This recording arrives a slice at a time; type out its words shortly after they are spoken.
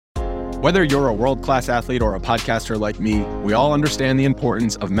Whether you're a world-class athlete or a podcaster like me, we all understand the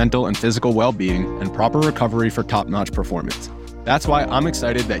importance of mental and physical well-being and proper recovery for top-notch performance. That's why I'm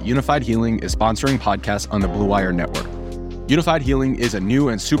excited that Unified Healing is sponsoring podcasts on the Blue Wire Network. Unified Healing is a new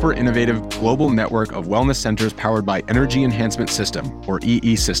and super innovative global network of wellness centers powered by Energy Enhancement System, or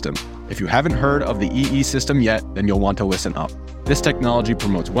EE System. If you haven't heard of the EE System yet, then you'll want to listen up. This technology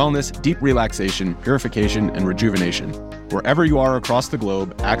promotes wellness, deep relaxation, purification, and rejuvenation. Wherever you are across the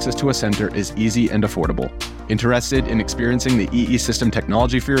globe, access to a center is easy and affordable. Interested in experiencing the EE System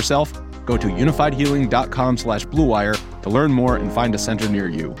technology for yourself? Go to unifiedhealing.com/bluewire to learn more and find a center near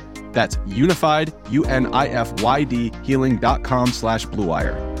you. That's unified, UNIFYD,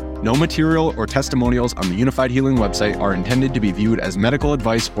 healing.com/bluewire. No material or testimonials on the Unified Healing website are intended to be viewed as medical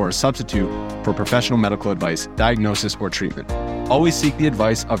advice or a substitute for professional medical advice, diagnosis, or treatment. Always seek the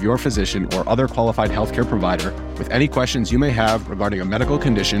advice of your physician or other qualified healthcare provider with any questions you may have regarding a medical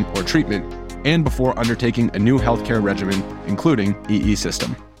condition or treatment and before undertaking a new healthcare regimen, including EE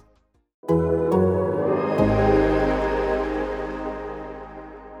System.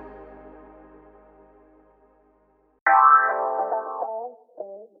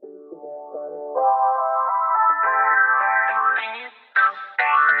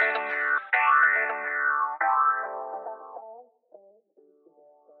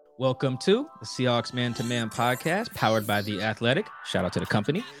 Welcome to the Seahawks Man-to-Man podcast, powered by The Athletic. Shout out to the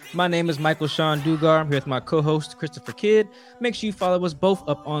company. My name is Michael Sean Dugar. I'm here with my co-host, Christopher Kidd. Make sure you follow us both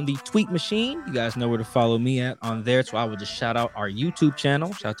up on the Tweet Machine. You guys know where to follow me at on there, so I will just shout out our YouTube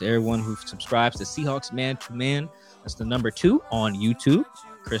channel. Shout out to everyone who subscribes to Seahawks Man-to-Man. That's the number 2 on YouTube.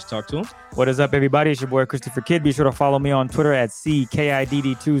 Chris, talk to him. What is up, everybody? It's your boy, Christopher Kidd. Be sure to follow me on Twitter at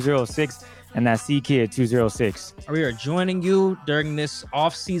CKIDD206. And that's CKid206. We are joining you during this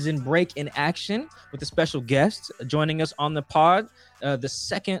off-season break in action with a special guest joining us on the pod, the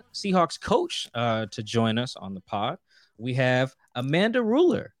second Seahawks coach to join us on the pod. We have Amanda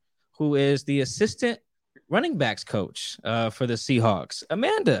Ruller, who is the assistant running backs coach for the Seahawks.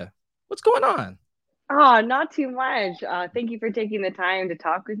 Amanda, what's going on? Oh, not too much. Thank you for taking the time to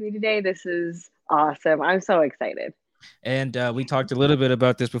talk with me today. This is awesome. I'm so excited. And we talked a little bit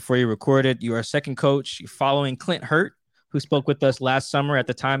about this before you recorded. You are a second coach. You're following Clint Hurt, who spoke with us last summer. At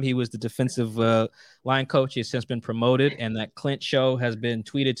the time, he was the defensive line coach. He has since been promoted. And that Clint show has been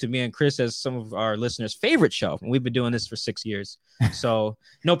tweeted to me and Chris as some of our listeners' favorite show. And we've been doing this for 6 years. So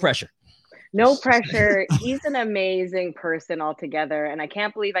no pressure. No pressure. He's an amazing person altogether. And I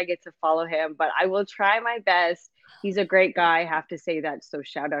can't believe I get to follow him, but I will try my best. He's a great guy. I have to say that. So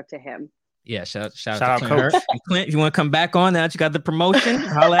shout out to him. Yeah, shout out to Clint Hurt. Clint, if you want to come back on, now that you got the promotion,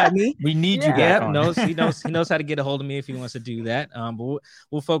 holla at me. We need you back on. He knows how to get a hold of me if he wants to do that. But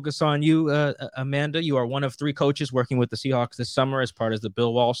we'll focus on you, Amanda. You are one of 3 coaches working with the Seahawks this summer as part of the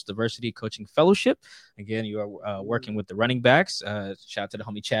Bill Walsh Diversity Coaching Fellowship. Again, you are working with the running backs. Shout out to the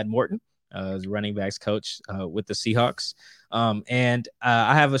homie Chad Morton, as running backs coach with the Seahawks. And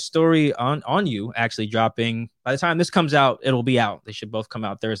I have a story on you actually dropping. By the time this comes out, it'll be out. They should both come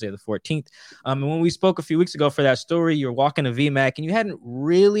out Thursday the 14th. And when we spoke a few weeks ago for that story, you're walking a VMAC and you hadn't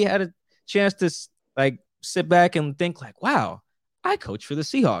really had a chance to sit back and think wow, I coach for the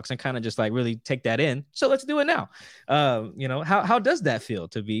Seahawks and kind of just really take that in. So let's do it now. How does that feel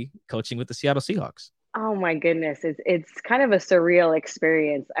to be coaching with the Seattle Seahawks? Oh my goodness. It's kind of a surreal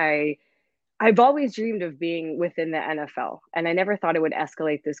experience. I've always dreamed of being within the NFL, and I never thought it would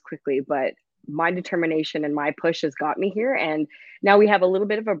escalate this quickly, but my determination and my push has got me here. And now we have a little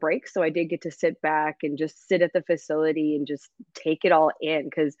bit of a break. So I did get to sit back and just sit at the facility and just take it all in.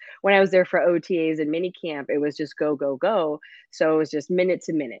 Because when I was there for OTAs and mini camp, it was just go, go, go. So it was just minute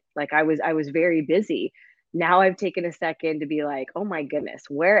to minute. I was very busy. Now I've taken a second to be like, oh my goodness,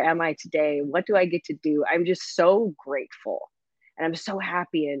 where am I today? What do I get to do? I'm just so grateful. And I'm so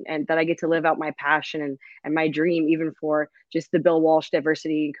happy and that I get to live out my passion and my dream, even for just the Bill Walsh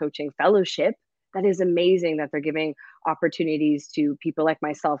Diversity and Coaching Fellowship. That is amazing that they're giving opportunities to people like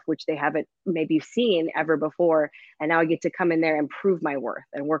myself, which they haven't maybe seen ever before. And now I get to come in there and prove my worth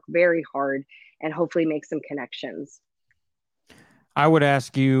and work very hard and hopefully make some connections. I would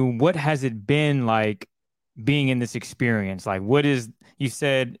ask you, what has it been like being in this experience? You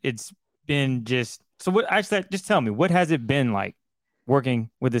said it's been just tell me, what has it been like working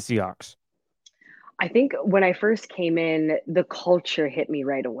with the Seahawks? I think when I first came in, the culture hit me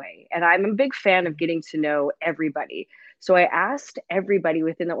right away. And I'm a big fan of getting to know everybody. So I asked everybody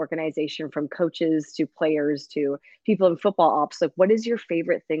within the organization, from coaches to players to people in football ops, what is your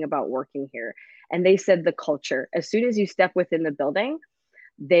favorite thing about working here? And they said the culture. As soon as you step within the building,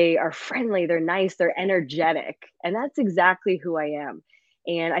 they are friendly, they're nice, they're energetic. And that's exactly who I am.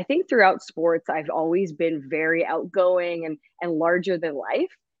 And I think throughout sports, I've always been very outgoing and larger than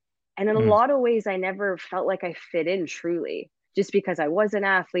life. And in a Mm. lot of ways, I never felt like I fit in truly, just because I was an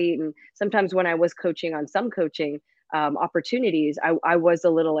athlete. And sometimes when I was coaching on some coaching opportunities, I was a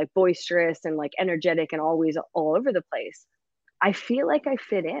little like boisterous and like energetic and always all over the place. I feel like I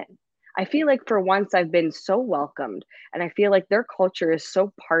fit in. I feel like for once I've been so welcomed, and I feel like their culture is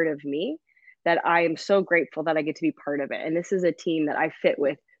so part of me that I am so grateful that I get to be part of it. And this is a team that I fit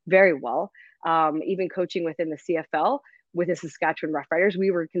with very well. Even coaching within the CFL with the Saskatchewan Roughriders,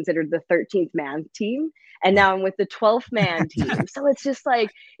 we were considered the 13th man team. And now I'm with the 12th man team. So it's just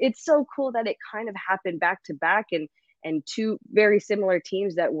like, it's so cool that it kind of happened back to back. And two very similar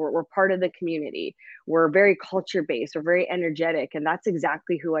teams that were part of the community. We're very culture based, we're very energetic, and that's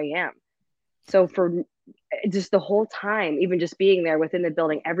exactly who I am. So for just the whole time, even just being there within the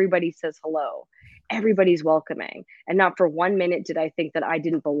building, everybody says hello, everybody's welcoming, and not for 1 minute did I think that I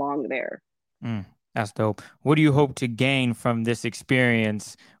didn't belong there. That's dope. What do you hope to gain from this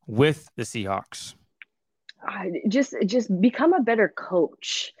experience with the Seahawks? Just become a better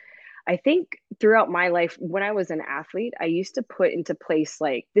coach. I think throughout my life, when I was an athlete, I used to put into place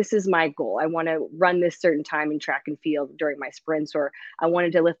like, this is my goal. I want to run this certain time in track and field during my sprints, or I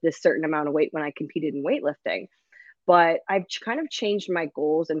wanted to lift this certain amount of weight when I competed in weightlifting. But I've kind of changed my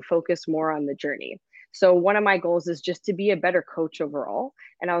goals and focused more on the journey. So one of my goals is just to be a better coach overall.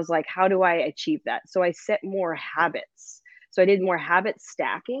 And I was like, how do I achieve that? So I set more habits. So I did more habit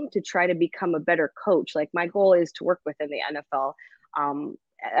stacking to try to become a better coach. Like my goal is to work within the NFL.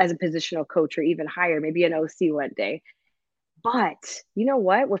 As a positional coach or even higher, maybe an OC one day. But you know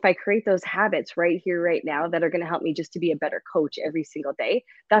what? If I create those habits right here, right now, that are going to help me just to be a better coach every single day,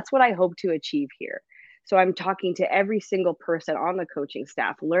 that's what I hope to achieve here. So I'm talking to every single person on the coaching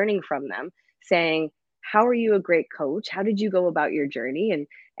staff, learning from them, saying, how are you a great coach? How did you go about your journey?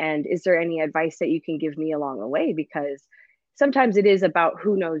 And is there any advice that you can give me along the way? Because sometimes it is about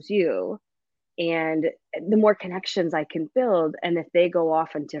who knows you, and the more connections I can build, and if they go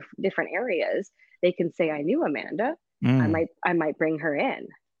off into different areas, they can say, I knew Amanda. I might bring her in.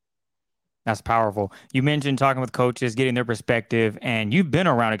 That's powerful. You mentioned talking with coaches, getting their perspective, and you've been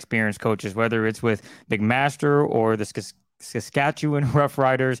around experienced coaches, whether it's with Big Master or the Saskatchewan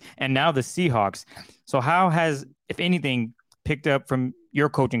Roughriders and now the Seahawks. So how has, if anything, picked up from your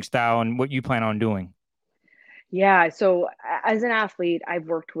coaching style and what you plan on doing? Yeah. So as an athlete, I've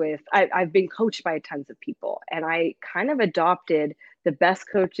been coached by tons of people, and I kind of adopted the best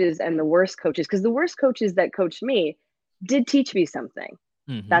coaches and the worst coaches, because the worst coaches that coached me did teach me something.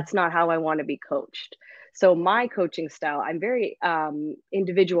 That's not how I want to be coached. So my coaching style, I'm very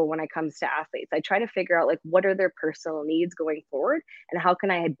individual when it comes to athletes. I try to figure out like what are their personal needs going forward and how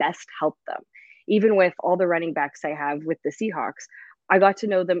can I best help them. Even with all the running backs I have with the Seahawks, I got to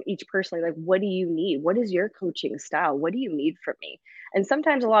know them each personally. Like, what do you need? What is your coaching style? What do you need from me? And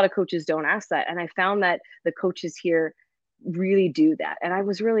sometimes a lot of coaches don't ask that. And I found that the coaches here really do that. And I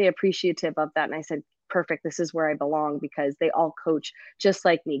was really appreciative of that. And I said, perfect, this is where I belong, because they all coach just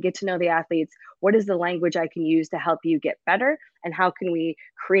like me. Get to know the athletes. What is the language I can use to help you get better? And how can we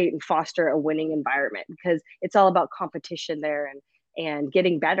create and foster a winning environment? Because it's all about competition there and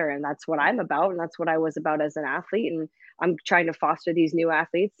getting better. And that's what I'm about. And that's what I was about as an athlete. And I'm trying to foster these new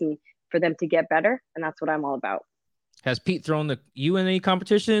athletes and for them to get better. And that's what I'm all about. Has Pete thrown you in any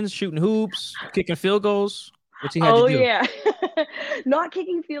competitions, shooting hoops, kicking field goals? What's he had you do? Yeah. Not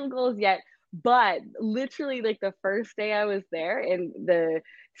kicking field goals yet, but literally like the first day I was there, and the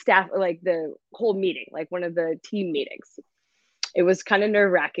staff, like the whole meeting, like one of the team meetings, it was kind of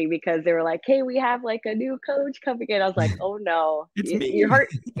nerve wracking because they were like, hey, we have like a new coach coming in. I was like, oh no, It's me. Your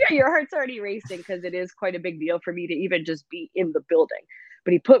heart's already racing, because it is quite a big deal for me to even just be in the building.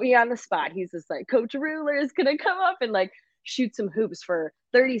 But he put me on the spot. He's just like, Coach Ruller is going to come up and like shoot some hoops for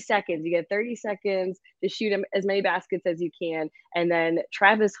 30 seconds. You get 30 seconds to shoot him as many baskets as you can. And then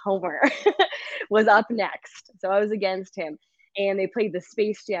Travis Homer was up next. So I was against him. And they played the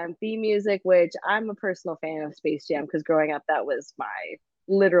Space Jam theme music, which I'm a personal fan of Space Jam, because growing up, that was my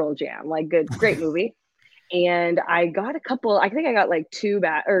literal jam. Like, great movie. And I got I think I got like two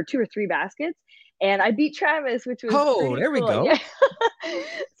or three baskets, and I beat Travis, which was there we cool. go. Yeah.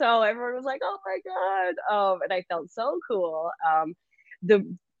 So everyone was like, oh my God. And I felt so cool.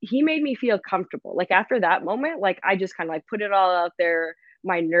 He made me feel comfortable. Like after that moment, like I just kind of like put it all out there.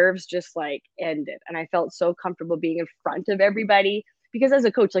 My nerves just like ended, and I felt so comfortable being in front of everybody, because as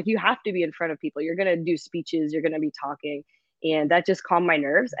a coach, like you have to be in front of people. You're going to do speeches, you're going to be talking, and that just calmed my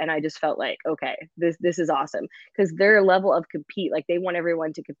nerves. And I just felt like, okay, this is awesome, because their level of compete, like they want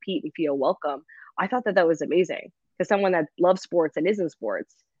everyone to compete and feel welcome. I thought that was amazing, because someone that loves sports and is in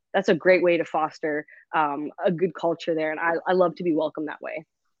sports, that's a great way to foster a good culture there. And I love to be welcomed that way.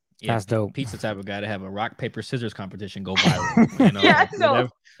 Yeah, That's dope. Pete's the type of guy to have a rock, paper, scissors competition go viral. You know, Yeah, no.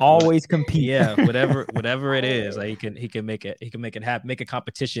 Always compete. Yeah, whatever it is, like he can make it happen, make a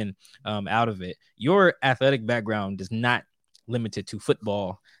competition out of it. Your athletic background is not limited to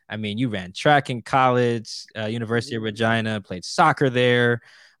football. I mean, you ran track in college, University of Regina, played soccer there.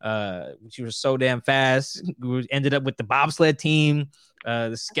 You were so damn fast. You ended up with the bobsled team,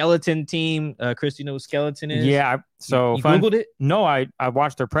 the skeleton team. Chris, you know what skeleton is? Yeah. So you Googled it? No, I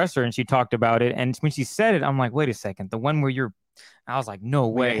watched her presser and she talked about it. And when she said it, I'm like, wait a second. The one where I was like, no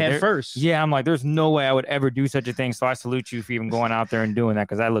way. Head first. Yeah, I'm like, there's no way I would ever do such a thing. So I salute you for even going out there and doing that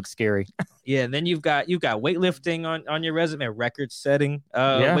because that looks scary. Yeah, and then you've got weightlifting on your resume, record-setting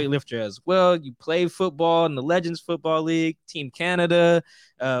weightlifter as well. You play football in the Legends Football League, Team Canada,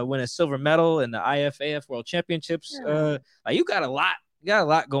 win a silver medal in the IFAF World Championships. Like you got a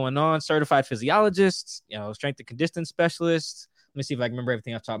lot going on. Certified physiologist, strength and conditioning specialist. Let me see if I can remember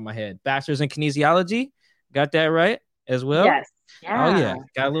everything off the top of my head. Bachelor's in kinesiology, got that right as well. Yes. Yeah. Oh yeah,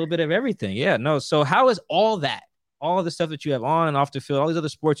 got a little bit of everything. Yeah, no. So how is all the stuff that you have on and off the field, all these other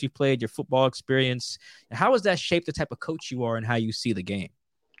sports you've played, your football experience, how has that shaped the type of coach you are and how you see the game?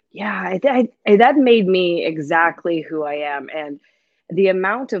 Yeah, that made me exactly who I am. And the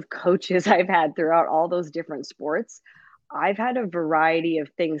amount of coaches I've had throughout all those different sports, I've had a variety of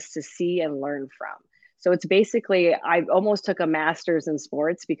things to see and learn from. So it's basically, I almost took a master's in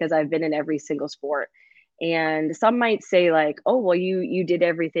sports because I've been in every single sport. And some might say like, oh, well, you did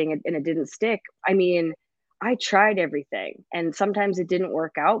everything and it didn't stick. I mean, I tried everything and sometimes it didn't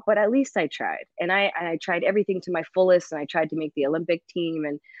work out, but at least I tried. And I tried everything to my fullest, and I tried to make the Olympic team,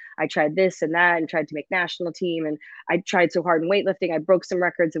 and I tried this and that and tried to make national team. And I tried so hard in weightlifting. I broke some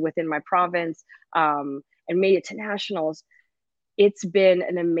records within my province and made it to nationals. It's been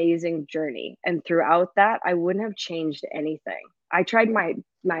an amazing journey. And throughout that, I wouldn't have changed anything. I tried my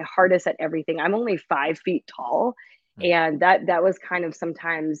hardest at everything. I'm only 5 feet tall. And that was kind of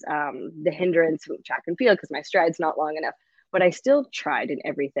sometimes the hindrance with track and field because my stride's not long enough. But I still tried in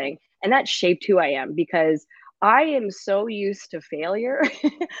everything. And that shaped who I am because I am so used to failure.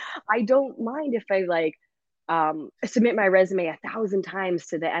 I don't mind if I submit my resume 1,000 times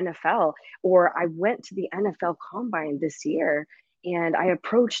to the NFL, or I went to the NFL Combine this year and I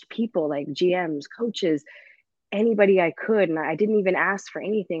approached people like GMs, coaches, anybody I could. And I didn't even ask for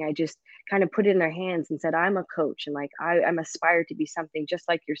anything. I just kind of put it in their hands and said, I'm a coach and like I'm aspired to be something just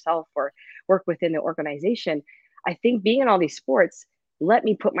like yourself or work within the organization. I think being in all these sports let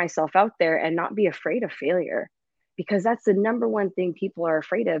me put myself out there and not be afraid of failure, because that's the number one thing people are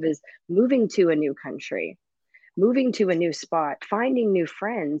afraid of is moving to a new country, moving to a new spot, finding new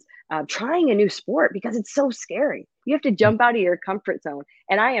friends, trying a new sport, because it's so scary. You have to jump out of your comfort zone.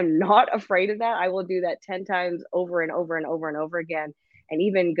 And I am not afraid of that. I will do that 10 times over and over and over and over again. And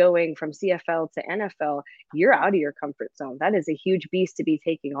even going from CFL to NFL, you're out of your comfort zone. That is a huge beast to be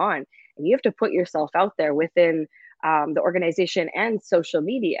taking on. And you have to put yourself out there within the organization and social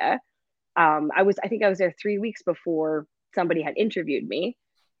media. I think I was there 3 weeks before somebody had interviewed me.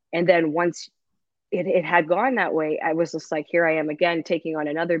 And then once it had gone that way, I was just like, here I am again, taking on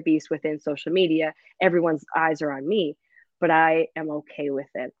another beast within social media. Everyone's eyes are on me, but I am okay with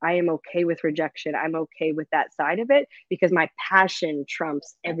it. I am okay with rejection. I'm okay with that side of it because my passion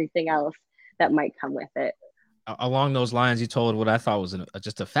trumps everything else that might come with it. Along those lines, you told what I thought was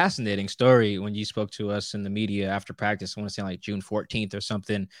just a fascinating story when you spoke to us in the media after practice. I want to say like June 14th or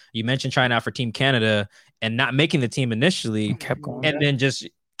something. You mentioned trying out for Team Canada and not making the team initially, kept going, and then just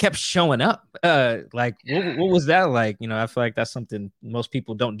kept showing up. What was that like? I feel like that's something most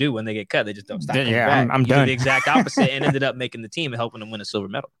people don't do when they get cut. They just don't stop coming back. I'm you done. Did the exact opposite and ended up making the team and helping them win a silver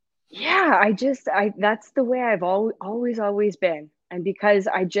medal. Yeah, that's the way I've always been. And because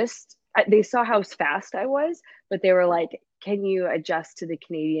they saw how fast I was, but they were like, can you adjust to the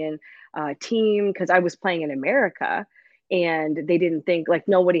Canadian team? Because I was playing in America and they didn't think, like,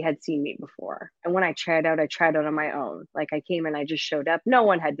 nobody had seen me before. And when I tried out on my own. Like I came and I just showed up. No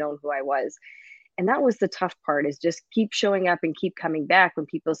one had known who I was. And that was the tough part, is just keep showing up and keep coming back when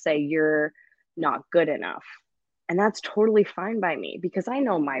people say you're not good enough. And that's totally fine by me because I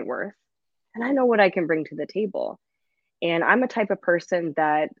know my worth and I know what I can bring to the table. And I'm a type of person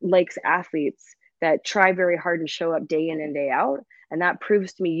that likes athletes that try very hard and show up day in and day out. And that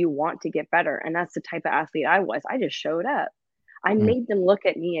proves to me you want to get better. And that's the type of athlete I was. I just showed up. I made them look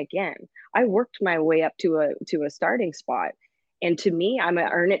at me again. I worked my way up to a starting spot. And to me, I'm an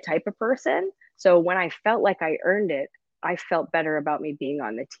earn it type of person. So when I felt like I earned it, I felt better about me being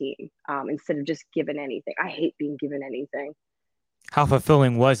on the team instead of just given anything. I hate being given anything. How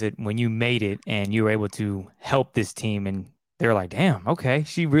fulfilling was it when you made it and you were able to help this team and they're like, damn, okay,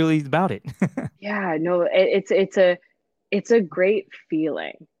 she really is about it. Yeah, no, it's a great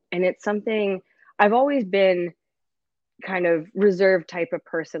feeling, and it's something I've always been kind of reserved type of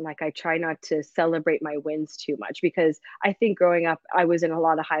person. Like, I try not to celebrate my wins too much because I think growing up I was in a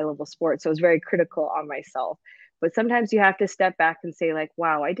lot of high level sports, so I was very critical on myself. But sometimes you have to step back and say, like,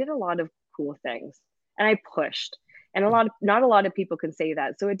 wow, I did a lot of cool things and I pushed. And not a lot of people can say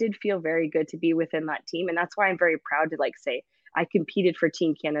that. So it did feel very good to be within that team. And that's why I'm very proud to like say I competed for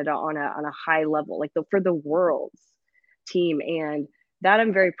Team Canada on a high level, like for the world's team. And that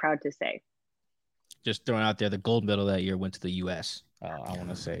I'm very proud to say. Just throwing out there, the gold medal that year went to the U.S. I want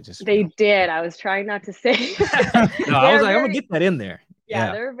to say just they did. I was trying not to say. No, I was like, I'm gonna get that in there.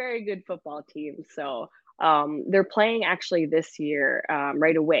 Yeah, they're a very good football team. So they're playing actually this year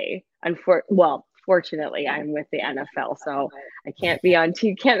right away. Fortunately, I'm with the NFL, so I can't be on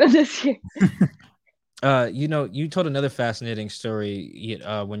Team Canada this year. You told another fascinating story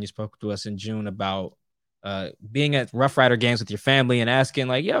when you spoke to us in June about being at Rough Rider games with your family and asking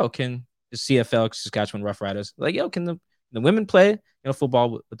like, yo, can the CFL, Saskatchewan Rough Riders, like, yo, can the women play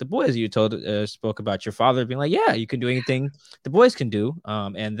football with the boys? You spoke about your father being like, yeah, you can do anything the boys can do,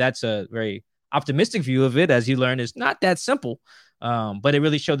 and that's a very optimistic view of it, as you learn is not that simple. But it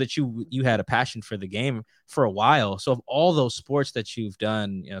really showed that you had a passion for the game for a while. So of all those sports that you've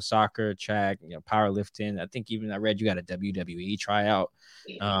done, soccer, track, powerlifting, I think even I read you got a WWE tryout.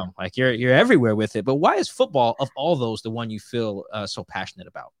 Like you're everywhere with it. But why is football of all those the one you feel so passionate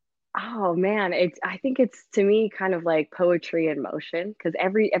about? Oh man, I think it's to me kind of like poetry in motion because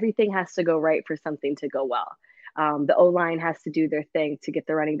everything has to go right for something to go well. The O line has to do their thing to get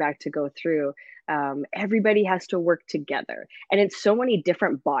the running back to go through. Everybody has to work together, and it's so many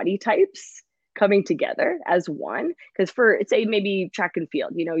different body types coming together as one. Because for say maybe track and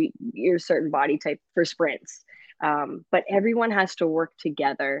field, you're a certain body type for sprints, but everyone has to work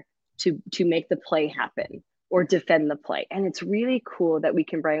together to make the play happen or defend the play. And it's really cool that we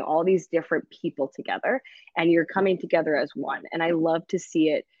can bring all these different people together and you're coming together as one. And I love to see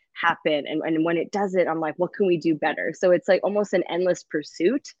it happen. And when it does it, I'm like, what can we do better? So it's like almost an endless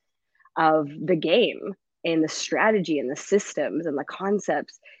pursuit of the game and the strategy and the systems and the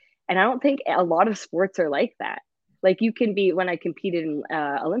concepts. And I don't think a lot of sports are like that. Like you can be, when I competed in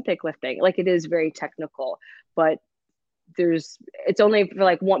Olympic lifting, like it is very technical, but it's only for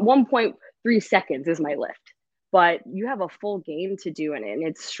like 1.3 seconds is my lift, but you have a full game to do in it, and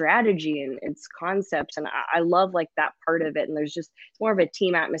it's strategy and it's concepts. And I love like that part of it. And it's more of a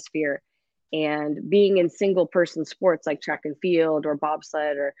team atmosphere, and being in single person sports like track and field or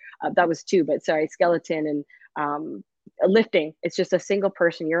bobsled or that was two, but sorry, skeleton and lifting. It's just a single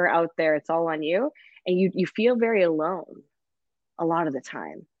person. You're out there. It's all on you. And you feel very alone a lot of the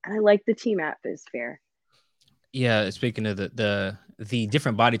time. And I like the team atmosphere. Yeah, speaking of the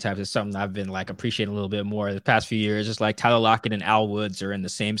different body types is something I've been like appreciating a little bit more the past few years. Just like Tyler Lockett and Al Woods are in the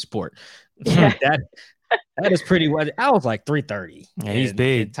same sport. Yeah. that is pretty well. Al's like 330. Yeah, he's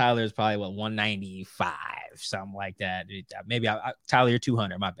big. And Tyler's probably 195, something like that. Maybe Tyler, you're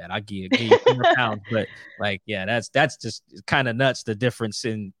 200. My bad. I'll give you 200 pounds, but like, yeah, that's just kind of nuts. The difference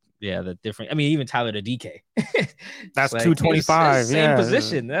in the different. I mean, even Tyler to DK. That's like 225. Same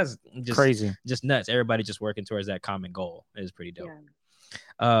position. That's just crazy. Just nuts. Everybody just working towards that common goal. It is pretty dope.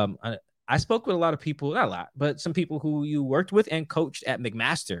 Yeah. I spoke with a lot of people, not a lot, but some people who you worked with and coached at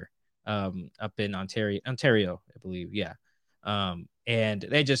McMaster up in Ontario, I believe. Yeah. And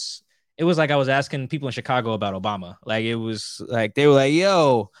it was like I was asking people in Chicago about Obama. Like it was like they were like,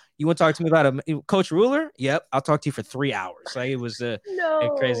 yo, you want to talk to me about Coach Ruller? Yep, I'll talk to you for 3 hours. Like it was the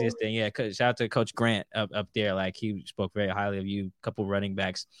craziest thing. Yeah, shout out to Coach Grant up there. Like he spoke very highly of you. A couple running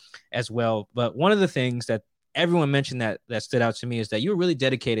backs as well. But one of the things that everyone mentioned that stood out to me is that you were really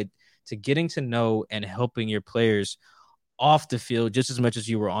dedicated to getting to know and helping your players off the field just as much as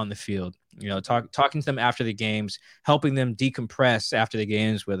you were on the field. Talking to them after the games, helping them decompress after the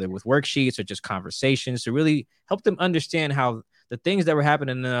games, whether with worksheets or just conversations, to really help them understand how the things that were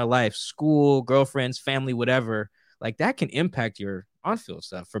happening in their life, school, girlfriends, family, whatever, like that can impact your on-field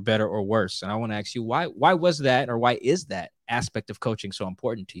stuff for better or worse. And I want to ask you, why was that, or why is that aspect of coaching so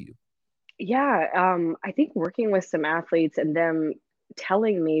important to you? Yeah, I think working with some athletes and them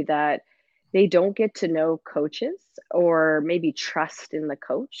telling me that they don't get to know coaches or maybe trust in the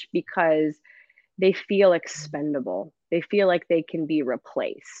coach because they feel expendable. They feel like they can be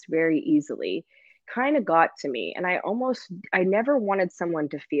replaced very easily. Kind of got to me. And I never wanted someone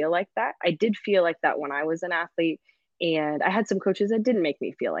to feel like that. I did feel like that when I was an athlete. And I had some coaches that didn't make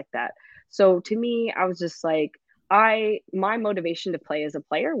me feel like that. So to me, I was just like, my motivation to play as a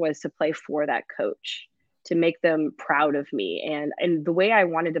player was to play for that coach, to make them proud of me. And the way I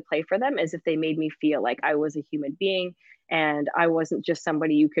wanted to play for them is if they made me feel like I was a human being and I wasn't just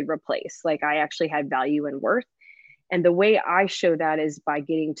somebody you could replace. Like I actually had value and worth. And the way I show that is by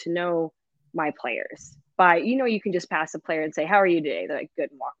getting to know my players. By, you can just pass a player and say, "How are you today?" They're like,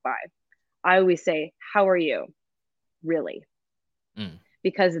 "Good," and walk by. I always say, "How are you? Really?"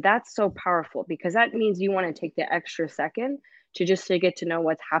 Because that's so powerful, because that means you want to take the extra second to get to know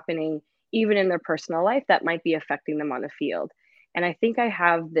what's happening even in their personal life that might be affecting them on the field. And I think I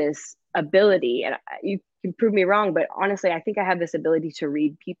have this ability, and you can prove me wrong, but honestly, I think I have this ability to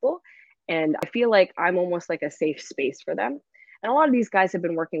read people. And I feel like I'm almost like a safe space for them. And a lot of these guys have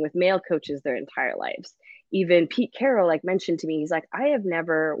been working with male coaches their entire lives. Even Pete Carroll, like, mentioned to me, he's like, "I have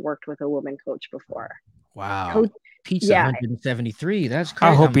never worked with a woman coach before." Wow. Pete's Yeah. 173. That's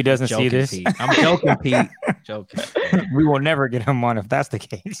crazy. I hope he doesn't see this. Pete. I'm joking, Pete. Joking. We will never get him on if that's the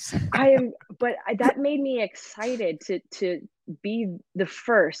case. That made me excited to be the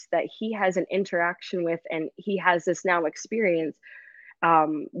first that he has an interaction with, and he has this now experience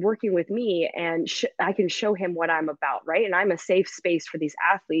working with me, and I can show him what I'm about, right? And I'm a safe space for these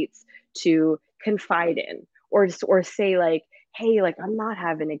athletes to confide in, or say like, "Hey, like, I'm not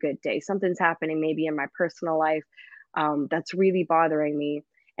having a good day. Something's happening maybe in my personal life that's really bothering me."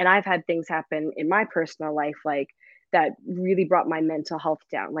 And I've had things happen in my personal life like that really brought my mental health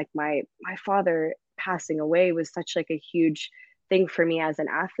down. Like my father passing away was such like a huge thing for me as an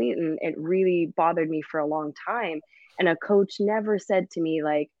athlete, and it really bothered me for a long time. And a coach never said to me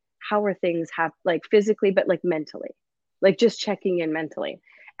like, "How are things like physically, but like mentally, like just checking in mentally."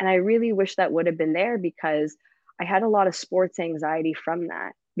 And I really wish that would have been there, because I had a lot of sports anxiety from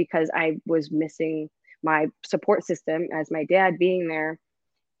that, because I was missing my support system as my dad being there.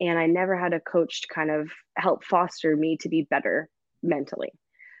 And I never had a coach to kind of help foster me to be better mentally.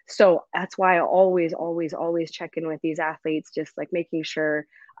 So that's why I always, always, always check in with these athletes, just like making sure,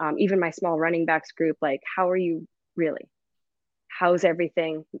 even my small running backs group, like, "How are you really? How's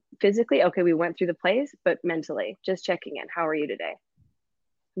everything physically? Okay, we went through the plays, but mentally, just checking in. How are you today?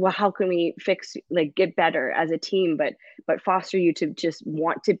 Well, how can we get better as a team, but foster you to just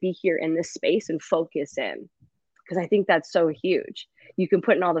want to be here in this space and focus in." Because I think that's so huge. You can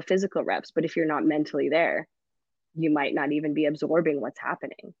put in all the physical reps, but if you're not mentally there, you might not even be absorbing what's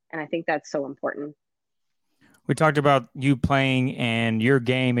happening. And I think that's so important. We talked about you playing and your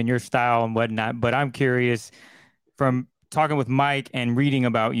game and your style and whatnot, but I'm curious, from talking with Mike and reading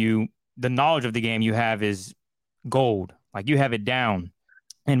about you, the knowledge of the game you have is gold. Like, you have it down.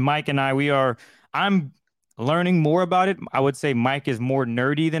 And Mike and I'm learning more about it. I would say Mike is more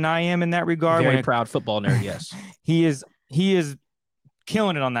nerdy than I am in that regard. Very proud football nerd, yes. He is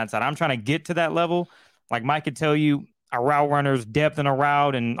killing it on that side. I'm trying to get to that level. Like, Mike could tell you a route runner's depth in a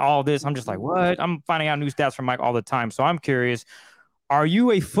route and all this. I'm just like, what? I'm finding out new stats from Mike all the time. So I'm curious, are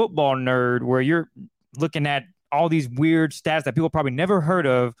you a football nerd where you're looking at all these weird stats that people probably never heard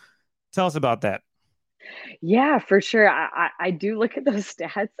of? Tell us about that. Yeah, for sure. I do look at those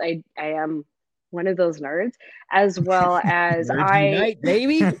stats. I am one of those nerds, as well as Nerds unite,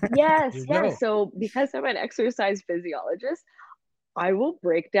 baby. Yes. So because I'm an exercise physiologist, I will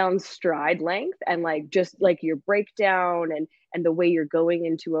break down stride length and like just like your breakdown and the way you're going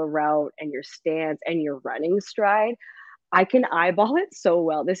into a route and your stance and your running stride. I can eyeball it so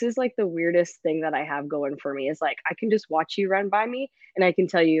well. This is like the weirdest thing that I have going for me, is like I can just watch you run by me and I can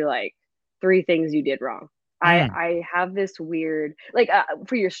tell you like 3 things you did wrong. I have this weird, like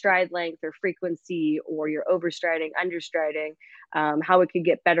for your stride length or frequency, or your overstriding, understriding, how it could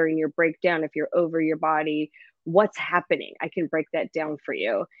get better in your breakdown if you're over your body, what's happening. I can break that down for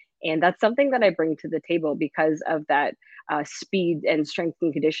you. And that's something that I bring to the table because of that speed and strength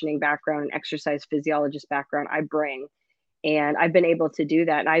and conditioning background and exercise physiologist background I bring. And I've been able to do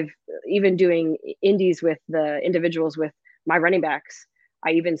that. And I've even doing indies with the individuals with my running backs.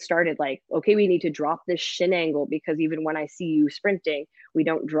 I even started like, okay, we need to drop this shin angle, because even when I see you sprinting, we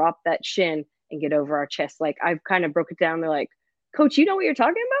don't drop that shin and get over our chest. Like, I've kind of broke it down. They're like, "Coach, you know what you're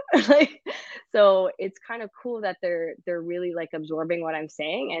talking about?" Like, so it's kind of cool that they're really like absorbing what I'm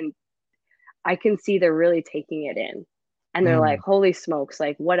saying, and I can see they're really taking it in. And they're like, "Holy smokes,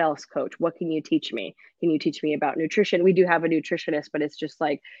 like, what else, coach? What can you teach me? Can you teach me about nutrition?" We do have a nutritionist, but it's just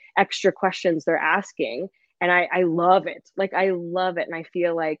like extra questions they're asking. And I love it. Like, I love it. And I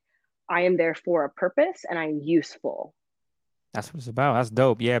feel like I am there for a purpose and I'm useful. That's what it's about. That's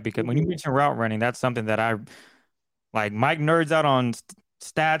dope. Yeah, because when you mention route running, that's something that I like. Mike nerds out on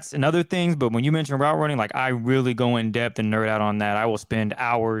stats and other things, but when you mention route running, like I really go in depth and nerd out on that. I will spend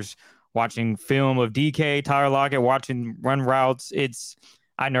hours watching film of DK, Tyler Lockett, watching run routes.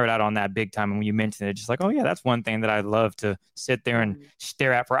 I nerd out on that big time. And when you mention it, just like, oh yeah, that's one thing that I love to sit there and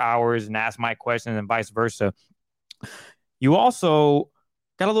stare at for hours and ask my questions and vice versa. You also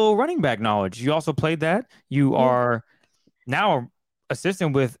got a little running back knowledge. You also played that. You are now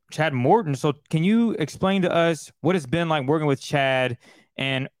assistant with Chad Morton. So can you explain to us what it's been like working with Chad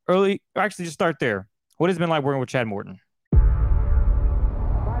and actually just start there. What has it been like working with Chad Morton?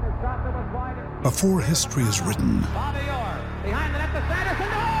 Before history is written,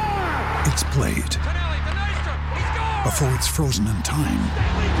 it's played. Before it's frozen in time,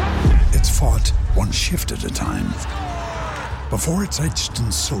 it's fought one shift at a time. Before it's etched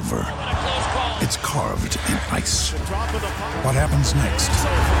in silver, it's carved in ice. What happens next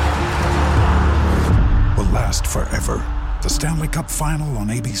will last forever. The Stanley Cup Final on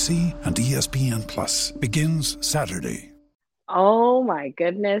ABC and ESPN Plus begins Saturday. Oh my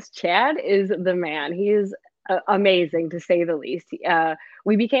goodness. Chad is the man. He is amazing, to say the least.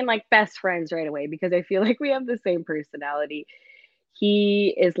 We became like best friends right away because I feel like we have the same personality.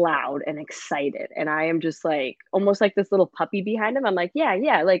 He is loud and excited, and I am just like almost like this little puppy behind him. I'm like, yeah,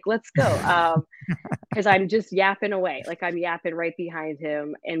 like let's go. Because I'm just yapping away, like I'm yapping right behind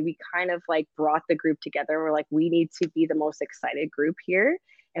him, and we kind of like brought the group together. We're like, we need to be the most excited group here,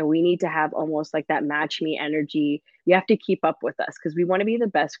 and we need to have almost like that match me energy. You have to keep up with us because we want to be the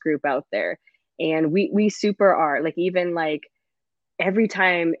best group out there, and we super are. Like even like every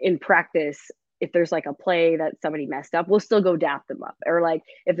time in practice, if there's like a play that somebody messed up, we'll still go dap them up. Or like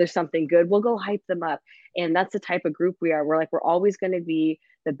if there's something good, we'll go hype them up. And that's the type of group we are. We're like, we're always going to be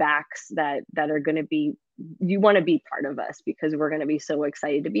the backs that are going to be, you want to be part of us because we're going to be so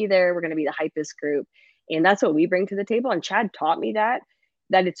excited to be there. We're going to be the hypest group. And that's what we bring to the table. And Chad taught me that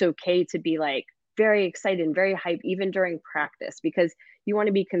it's okay to be like very excited and very hyped, even during practice, because you want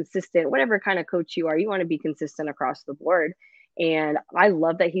to be consistent, whatever kind of coach you are, you want to be consistent across the board. And I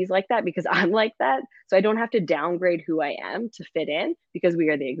love that he's like that because I'm like that. So I don't have to downgrade who I am to fit in because we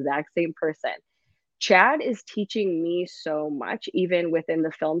are the exact same person. Chad is teaching me so much, even within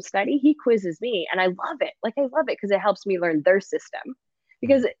the film study. He quizzes me and I love it. Like I love it because it helps me learn their system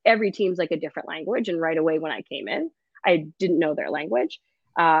because every team's like a different language. And right away when I came in, I didn't know their language.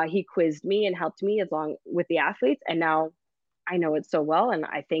 He quizzed me and helped me along with the athletes. And now I know it so well. And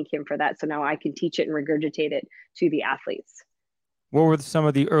I thank him for that. So now I can teach it and regurgitate it to the athletes. What were some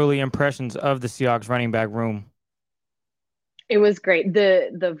of the early impressions of the Seahawks running back room? It was great.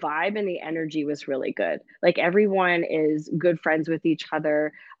 The vibe and the energy was really good. Like everyone is good friends with each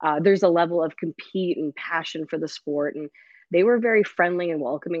other. There's a level of compete and passion for the sport. And they were very friendly and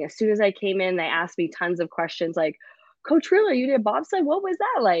welcoming. As soon as I came in, they asked me tons of questions like, Coach Ruller, you did bobsled? What was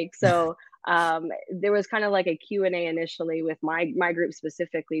that like? So there was kind of like a Q&A initially with my group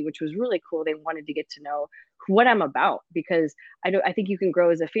specifically, which was really cool. They wanted to get to know what I'm about because I think you can grow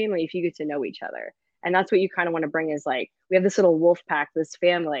as a family if you get to know each other. And that's what you kind of want to bring is like, we have this little wolf pack, this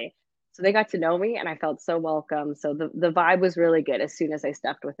family. So they got to know me and I felt so welcome. So the vibe was really good as soon as I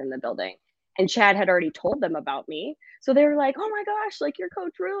stepped within the building. And Chad had already told them about me. So they were like, oh my gosh, like you're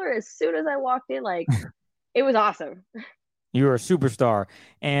Coach Ruller. As soon as I walked in, like it was awesome. You're a superstar.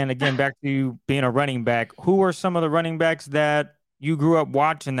 And again, back to being a running back, who are some of the running backs that you grew up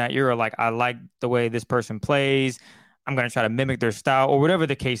watching that you're like, I like the way this person plays. I'm going to try to mimic their style or whatever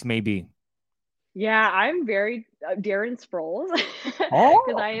the case may be. Yeah, I'm very Darren Sproles.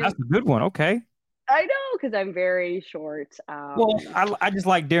 Oh, that's a good one. Okay. I know, because I'm very short. Well, I just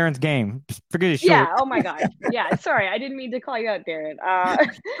like Darren's game. Forget his short. Yeah, oh my gosh. Yeah, sorry. I didn't mean to call you out, Darren.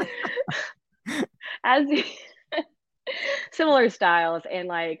 As similar styles and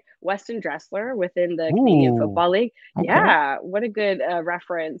like Weston Dressler within the Canadian Football League. Okay. Yeah, what a good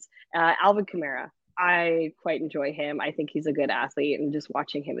reference. Alvin Kamara. I quite enjoy him. I think he's a good athlete, and just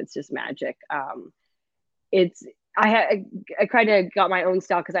watching him, it's just magic. I kind of got my own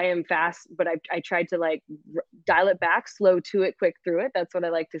style because I am fast, but I tried to like dial it back, slow to it, quick through it. That's what I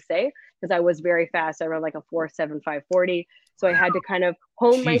like to say because I was very fast. I run like a 4.75 40, so I had to kind of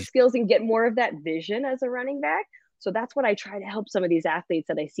hone my skills and get more of that vision as a running back. So that's what I try to help some of these athletes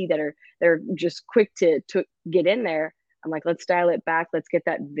that I see they're just quick to get in there. I'm like, let's dial it back. Let's get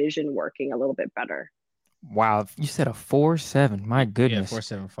that vision working a little bit better. Wow. You said a 4.7. My goodness. Yeah,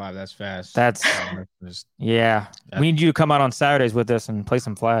 4.75. That's fast. That's, yeah. We need you to come out on Saturdays with us and play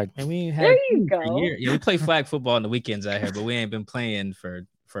some flag. And we there you go. Yeah, we play flag football on the weekends out here, but we ain't been playing for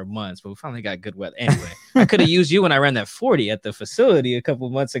for months, but we finally got good weather. Anyway, I could have used you when I ran that 40 at the facility a couple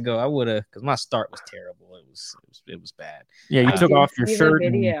of months ago. I would have, because my start was terrible. It was bad. Yeah, you took off your shirt.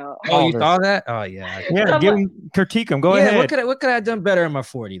 Video. Oh, you saw that? Oh yeah. Yeah, critique him. Go ahead. What could I have done better in my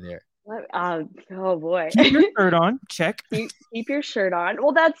 40 there? Oh boy. Keep your shirt on. Check. Keep your shirt on.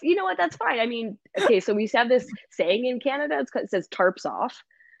 Well, that's, you know what? That's fine. I mean, okay, so we have this saying in Canada. It says tarps off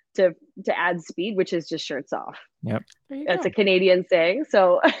to add speed, which is just shirts off. Yep. That's a Canadian saying.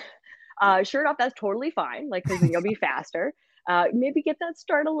 So shirt off, that's totally fine. Like, because you'll be faster. Maybe get that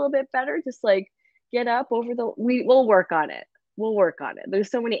start a little bit better. Just like get up over we'll work on it. We'll work on it.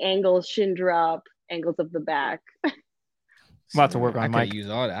 There's so many angles, shin drop, angles of the back. Lots of work on Mike. I could use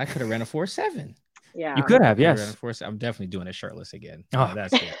all that. I could have ran a 4.7. Yeah, you could have. Yes, I'm definitely doing it shirtless again. Oh,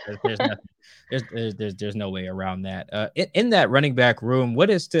 that's there's no way around that. In that running back room, what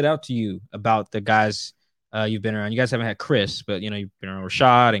has stood out to you about the guys you've been around? You guys haven't had Chris, but you've been around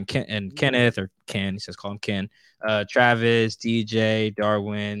Rashad and Kenneth, or Ken. He says call him Ken. Travis, DJ,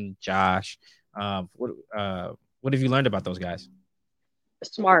 Darwin, Josh. What have you learned about those guys?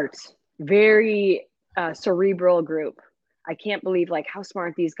 Smart, very cerebral group. I can't believe like how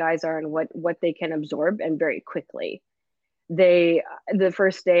smart these guys are and what they can absorb, and very quickly. The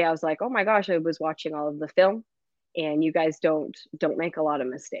first day I was like, oh my gosh, I was watching all of the film, and you guys don't make a lot of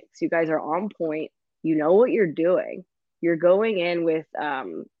mistakes. You guys are on point. You know what you're doing. You're going in with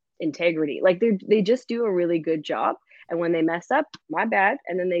integrity. Like they just do a really good job. And when they mess up, my bad,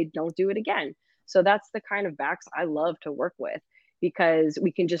 and then they don't do it again. So that's the kind of backs I love to work with, because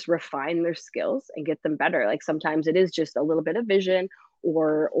we can just refine their skills and get them better. Like sometimes it is just a little bit of vision,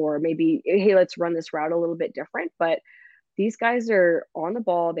 or maybe, hey, let's run this route a little bit different. But these guys are on the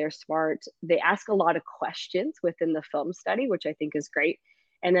ball. They're smart. They ask a lot of questions within the film study, which I think is great.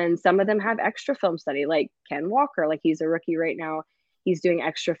 And then some of them have extra film study, like Ken Walker, like he's a rookie right now. He's doing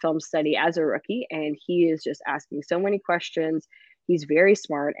extra film study as a rookie, and he is just asking so many questions. He's very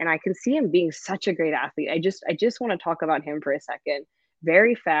smart, and I can see him being such a great athlete. I just want to talk about him for a second.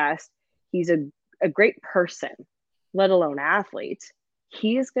 Very fast. He's a great person, let alone athlete.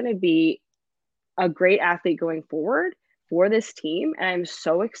 He is going to be a great athlete going forward for this team, and I'm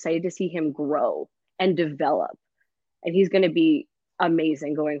so excited to see him grow and develop. And he's going to be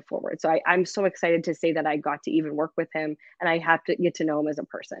amazing going forward. So I'm so excited to say that I got to even work with him, and I have to get to know him as a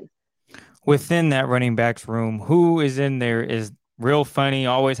person. Within that running backs room, who is in there is real funny,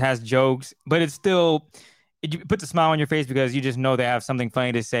 always has jokes, but it puts a smile on your face because you just know they have something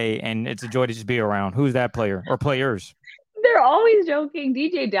funny to say, and it's a joy to just be around. Who's that player or players? They're always joking.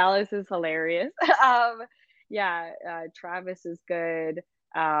 DJ Dallas is hilarious. Travis is good.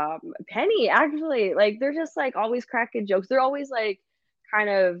 Penny, actually, like they're just like always cracking jokes. They're always like kind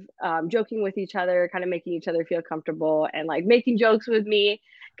of joking with each other, kind of making each other feel comfortable, and like making jokes with me,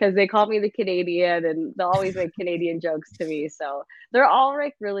 because they call me the Canadian, and they'll always make Canadian jokes to me. So they're all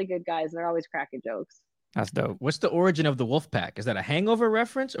like really good guys, and they're always cracking jokes. That's dope. What's the origin of the wolf pack? Is that a Hangover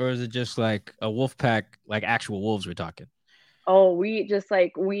reference, or is it just like a wolf pack, like actual wolves we're talking? Oh, we just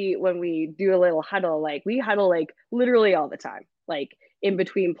like, when we do a little huddle, like we huddle like literally all the time, like in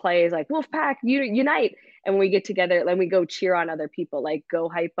between plays, like wolf pack, unite. And when we get together, then we go cheer on other people, like go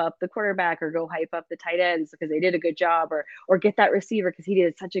hype up the quarterback, or go hype up the tight ends because they did a good job, or get that receiver because he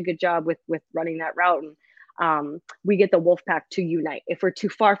did such a good job with running that route. And we get the wolf pack to unite. If we're too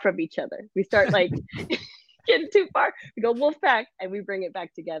far from each other, we start like getting too far, we go wolf pack, and we bring it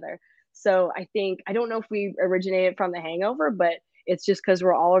back together. So I don't know if we originated from the Hangover, but it's just because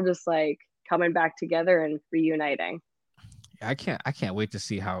we're all just like coming back together and reuniting. I can't wait to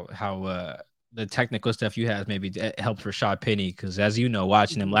see how the technical stuff you have maybe helped Rashad Penny, because as you know,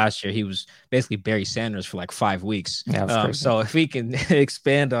 watching him last year, he was basically Barry Sanders for like 5 weeks. Yeah, so if we can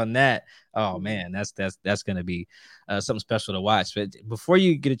expand on that, oh man, that's going to be something special to watch. But before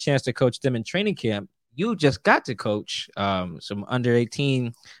you get a chance to coach them in training camp, you just got to coach some under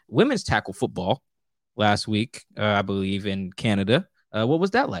 18 women's tackle football last week, I believe, in Canada. What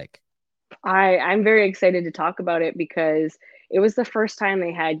was that like? I'm very excited to talk about it because it was the first time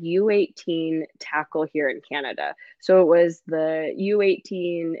they had U18 tackle here in Canada. So it was the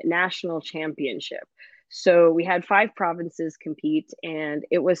U18 national championship. So we had 5 provinces compete, and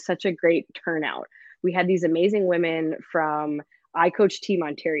it was such a great turnout. We had these amazing women from, I coached Team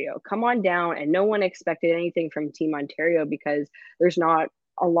Ontario, come on down, and no one expected anything from Team Ontario because there's not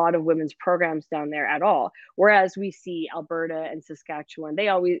a lot of women's programs down there at all. Whereas we see Alberta and Saskatchewan, they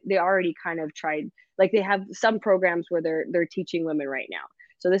already kind of tried, like they have some programs where they're teaching women right now.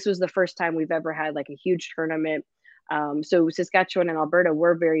 So this was the first time we've ever had like a huge tournament. So Saskatchewan and Alberta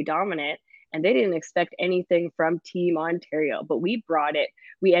were very dominant. and they didn't expect anything from Team Ontario, but we brought it.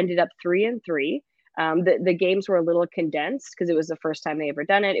 We ended up 3-3. The games were a little condensed because it was the first time they ever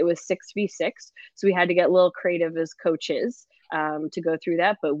done it. It was 6v6, so we had to get a little creative as coaches to go through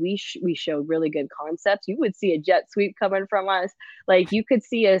that. But we showed really good concepts. You would see a jet sweep coming from us. Like you could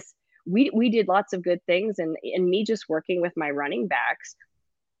see us. We did lots of good things, and me just working with my running backs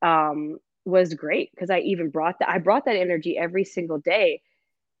was great because I brought that energy every single day,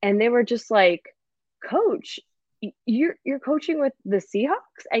 and they were just like, Coach, you're coaching with the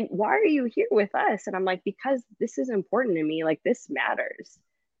Seahawks, and why are you here with us? And I'm like, because this is important to me. Like, this matters.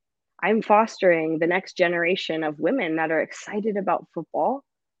 I'm fostering the next generation of women that are excited about football,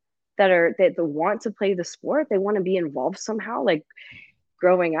 that want to play the sport. They want to be involved somehow, like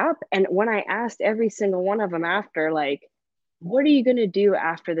growing up. And when I asked every single one of them after, like, what are you going to do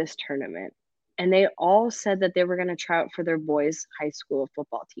after this tournament? And they all said that they were going to try out for their boys' high school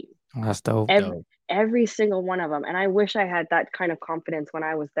football team. That's dope. Every single one of them. And I wish I had that kind of confidence when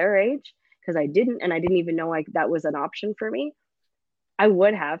I was their age, because I didn't. And I didn't even know like that was an option for me. I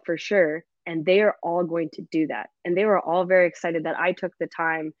would have for sure. And they are all going to do that. And they were all very excited that I took the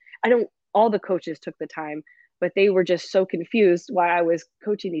time. All the coaches took the time, but they were just so confused why I was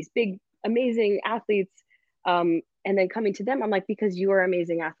coaching these big, amazing athletes. And then coming to them, I'm like, because you are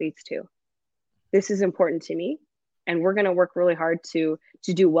amazing athletes too. This is important to me. And we're going to work really hard to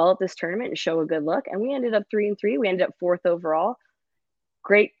do well at this tournament and show a good look. And we ended up 3-3. We ended up 4th overall.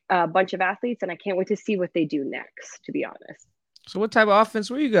 Great bunch of athletes. And I can't wait to see what they do next, to be honest. So what type of offense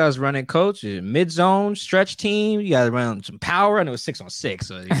were you guys running, Coach? Mid-zone, stretch team? You got to run some power? I know it's 6-on-6,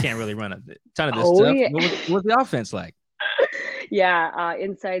 so you can't really run a ton of this stuff. Yeah. What was the offense like? Yeah,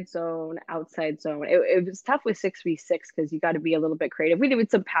 inside zone, outside zone. It was tough with 6v6 because you got to be a little bit creative. We did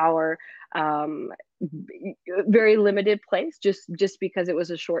with some power, very limited plays just because it was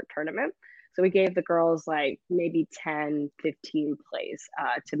a short tournament. So we gave the girls like maybe 10, 15 plays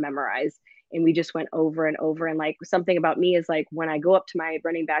to memorize. And we just went over and over. And like something about me is like when I go up to my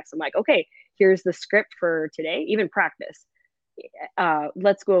running backs, I'm like, okay, here's the script for today, even practice.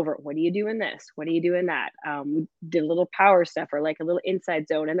 Let's go over, what do you do in this? What do you do in that? We did a little power stuff or like a little inside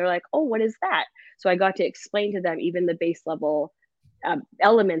zone. And they're like, oh, what is that? So I got to explain to them even the base level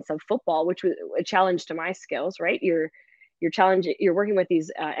elements of football, which was a challenge to my skills, right? You're working with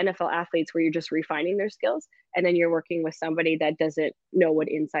these NFL athletes where you're just refining their skills. And then you're working with somebody that doesn't know what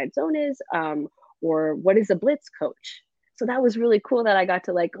inside zone is or what is a blitz coach. So that was really cool that I got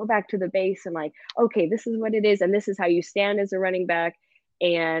to like go back to the base and like, okay, this is what it is. And this is how you stand as a running back.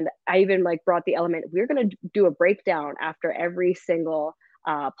 And I even like brought the element, we're going to do a breakdown after every single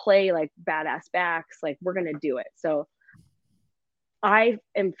play, like badass backs, like we're going to do it. So I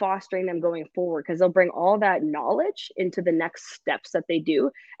am fostering them going forward because they'll bring all that knowledge into the next steps that they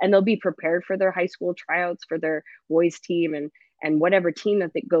do. And they'll be prepared for their high school tryouts for their boys team and whatever team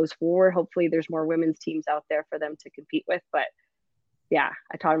that goes forward. Hopefully there's more women's teams out there for them to compete with. But yeah,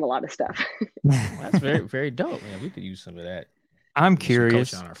 I taught them a lot of stuff. That's very, very dope, man. We could use some of that. I'm curious.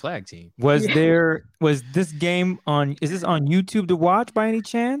 Coach on our flag team. Was this game is this on YouTube to watch by any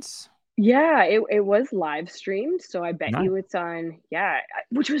chance? Yeah, it was live streamed. So I bet you it's on,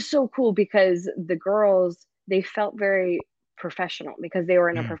 which was so cool because the girls, they felt very professional because they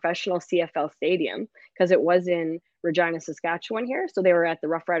were in a professional CFL stadium because it was in Regina, Saskatchewan here. So they were at the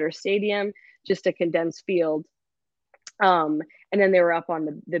Rough Rider Stadium, just a condensed field. And then they were up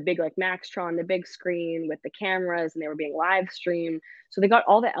on the big like Maxtron, the big screen with the cameras, and they were being live streamed. So they got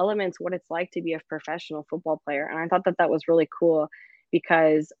all the elements, what it's like to be a professional football player. And I thought that was really cool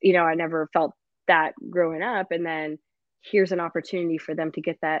because, I never felt that growing up. And then here's an opportunity for them to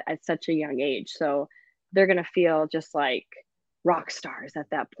get that at such a young age. So they're going to feel just like rock stars at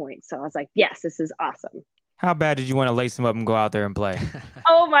that point. So I was like, yes, this is awesome. How bad did you want to lace them up and go out there and play?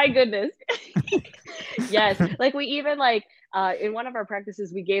 Oh my goodness. Yes. Like we even in one of our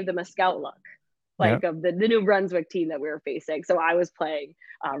practices, we gave them a scout look, of the New Brunswick team that we were facing. So I was playing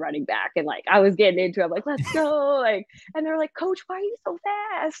running back and I was getting into it. I'm like, let's go. And they're like, Coach, why are you so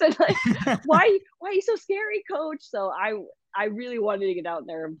fast? And why are you so scary, Coach? So I really wanted to get out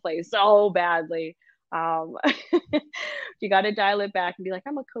there and play so badly. You got to dial it back and be like,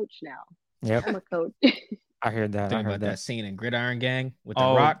 I'm a coach now. Yep. I'm a coach. I heard that. I heard that scene in Gridiron Gang with the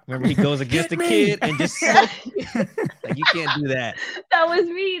Rock. Remember he goes against the kid and just you can't do that. That was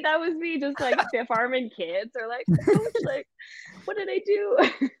me. Just stiff arming kids or Coach, what did I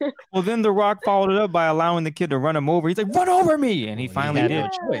do? Well, then the Rock followed it up by allowing the kid to run him over. He's like, run over me, and he finally did. No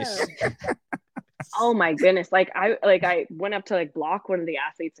choice. Oh my goodness! I went up to block one of the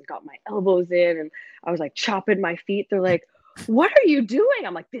athletes and got my elbows in, and I was chopping my feet. They're like, what are you doing?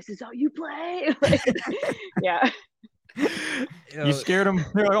 I'm like, this is how you play. Like, yeah. You scared them.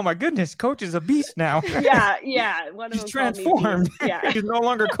 They're like, oh my goodness, coach is a beast now. Yeah. One of He's them called me transformed. beast. Yeah. He's no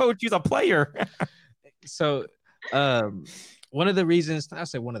longer coach. He's a player. So, one of the reasons, I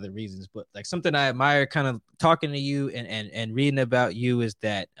say one of the reasons, but like something I admire kind of talking to you and reading about you is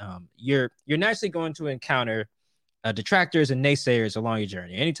that you're naturally going to encounter detractors and naysayers along your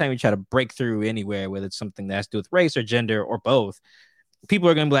journey. Anytime you try to break through anywhere, whether it's something that has to do with race or gender or both, people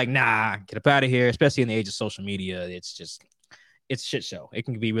are going to be like, nah, get up out of here, especially in the age of social media. It's shit show. It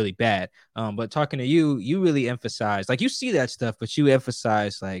can be really bad. But talking to you, you really emphasize, like, you see that stuff, but you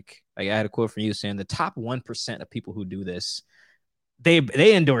emphasize, like I had a quote from you saying the top 1% of people who do this,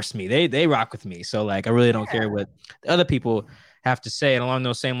 they endorse me. They rock with me. So like, I really don't care what other people have to say. And along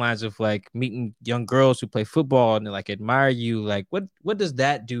those same lines of like meeting young girls who play football and like admire you, like what does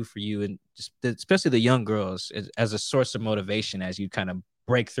that do for you? And just especially the young girls as a source of motivation as you kind of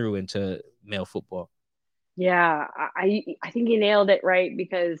break through into male football. Yeah, I think you nailed it, right?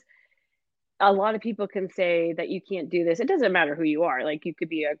 Because a lot of people can say that you can't do this. It doesn't matter who you are. Like, you could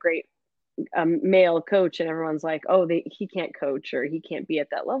be a great male coach and everyone's like, oh, he can't coach or he can't be at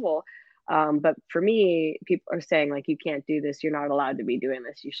that level. But for me, people are saying like, you can't do this. You're not allowed to be doing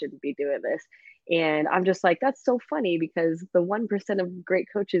this. You shouldn't be doing this. And I'm just like, that's so funny, because the 1% of great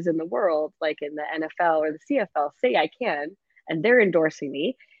coaches in the world, like in the NFL or the CFL, say I can, and they're endorsing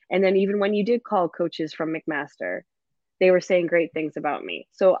me. And then even when you did call coaches from McMaster, they were saying great things about me.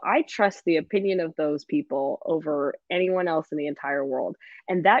 So I trust the opinion of those people over anyone else in the entire world.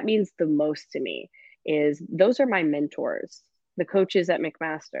 And that means the most to me. Is those are my mentors, the coaches at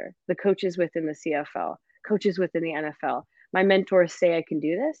McMaster, the coaches within the CFL, coaches within the NFL. My mentors say I can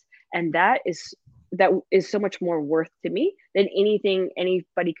do this. And that is so much more worth to me than anything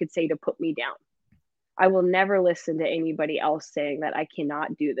anybody could say to put me down. I will never listen to anybody else saying that I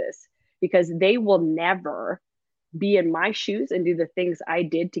cannot do this, because they will never be in my shoes and do the things I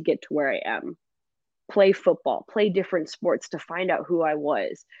did to get to where I am. Play football, play different sports to find out who I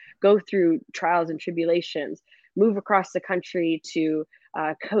was, go through trials and tribulations, move across the country to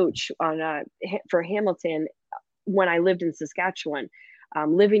coach for Hamilton when I lived in Saskatchewan,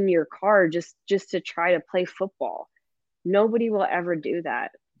 live in your car just to try to play football. Nobody will ever do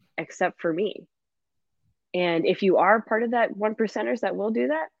that except for me. And if you are part of that 1%ers that will do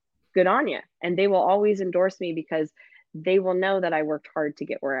that, good on you. And they will always endorse me, because they will know that I worked hard to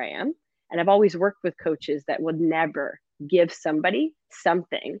get where I am. And I've always worked with coaches that would never give somebody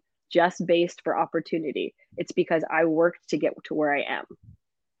something just based for opportunity. It's because I worked to get to where I am.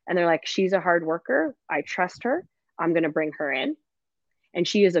 And they're like, she's a hard worker. I trust her. I'm going to bring her in. And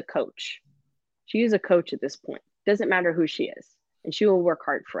she is a coach. She is a coach at this point. Doesn't matter who she is. And she will work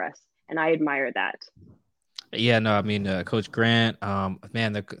hard for us. And I admire that. Yeah, no, I mean, Coach Grant,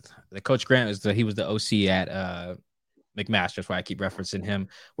 man, the Coach Grant he was the OC at McMaster. That's why I keep referencing him.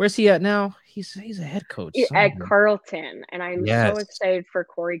 Where's he at now? He's a head coach at Carleton, and I'm so excited for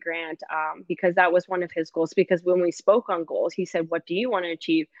Corey Grant, because that was one of his goals. Because when we spoke on goals, he said, "What do you want to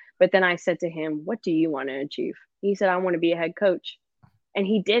achieve?" But then I said to him, "What do you want to achieve?" He said, "I want to be a head coach," and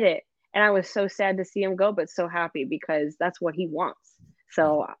he did it. And I was so sad to see him go, but so happy, because that's what he wants.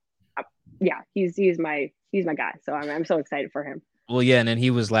 So, yeah, he's my guy. So I'm so excited for him. Well, yeah, and then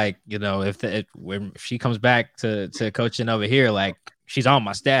he was like, you know, if she comes back to coaching over here, like, she's on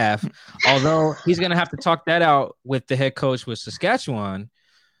my staff. Although he's gonna have to talk that out with the head coach with Saskatchewan,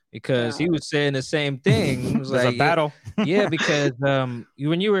 because he was saying the same thing. It was like a battle. Yeah, because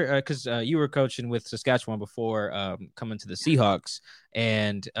you were coaching with Saskatchewan before coming to the Seahawks,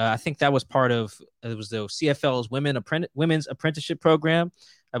 and I think that was part of it was the CFL's women's apprenticeship program,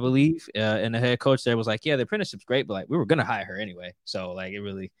 I believe, and the head coach there was like, yeah, the apprenticeship's great, but like, we were gonna hire her anyway, so like,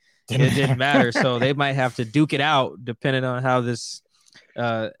 it didn't matter. So they might have to duke it out depending on how this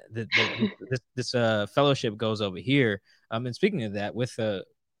fellowship goes over here. And speaking of that, with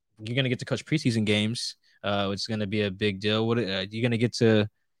you're gonna get to coach preseason games, which is gonna be a big deal. What you gonna get to?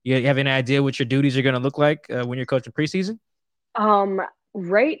 You have any idea what your duties are gonna look like when you're coaching preseason?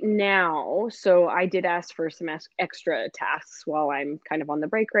 Right now, so I did ask for some extra tasks while I'm kind of on the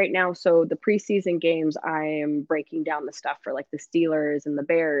break right now. So the preseason games, I am breaking down the stuff for like the Steelers and the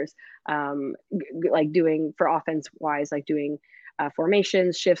Bears, like doing for offense wise, like doing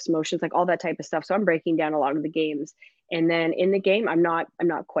formations, shifts, motions, like all that type of stuff. So I'm breaking down a lot of the games. And then in the game, I'm not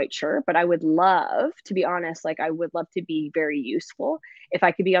quite sure, but I would love, to be honest, like I would love to be very useful. If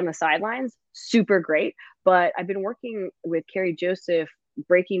I could be on the sidelines, super great. But I've been working with Carrie Joseph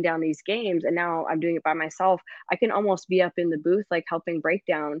breaking down these games, and now I'm doing it by myself. I can almost be up in the booth, like helping break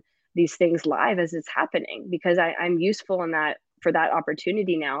down these things live as it's happening, because I'm useful in that, for that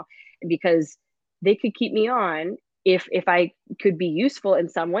opportunity now, and because they could keep me on if I could be useful in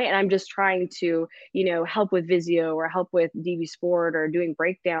some way. And I'm just trying to, help with Visio or help with DV Sport or doing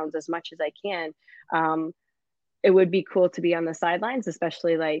breakdowns as much as I can. It would be cool to be on the sidelines,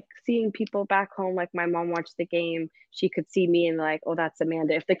 especially like seeing people back home. Like my mom watched the game. She could see me and like, oh, that's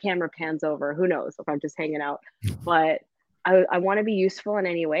Amanda. If the camera pans over, who knows if I'm just hanging out. But I want to be useful in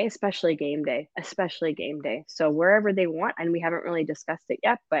any way, especially game day. So wherever they want, and we haven't really discussed it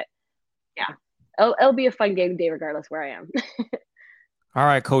yet, but yeah, it'll be a fun game day regardless where I am. All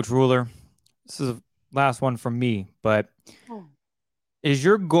right, Coach Ruller. This is the last one from me, but is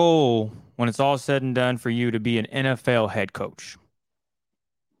your goal when it's all said and done for you to be an NFL head coach?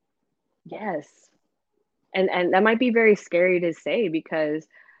 Yes. And that might be very scary to say, because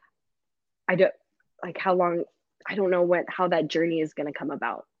I don't know how that journey is going to come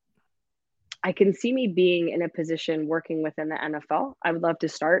about. I can see me being in a position working within the NFL. I would love to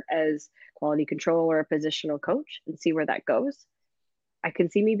start as quality control or a positional coach and see where that goes. I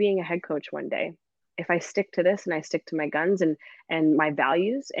can see me being a head coach one day. If I stick to this and I stick to my guns and my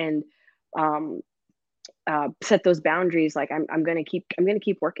values and set those boundaries, like I'm going to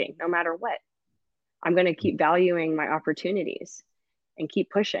keep working no matter what. I'm going to keep valuing my opportunities and keep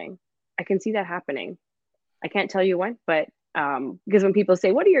pushing. I can see that happening. I can't tell you when, but because when people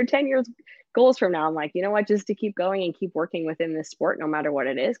say, what are your 10 years goals from now? I'm like, you know what, just to keep going and keep working within this sport, no matter what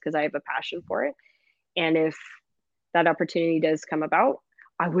it is, because I have a passion for it. And if that opportunity does come about,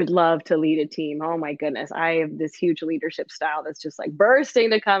 I would love to lead a team. Oh my goodness. I have this huge leadership style that's just like bursting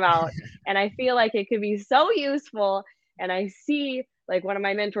to come out. And I feel like it could be so useful. And I see, like, one of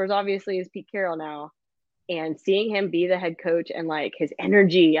my mentors obviously is Pete Carroll now, and seeing him be the head coach and like his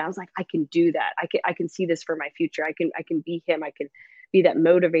energy, I was like, I can do that. I can see this for my future. I can be him. I can be that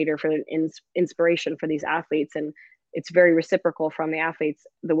motivator for an inspiration for these athletes. And it's very reciprocal from the athletes,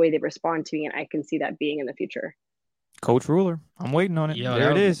 the way they respond to me. And I can see that being in the future. Coach Ruller, I'm waiting on it. Yo,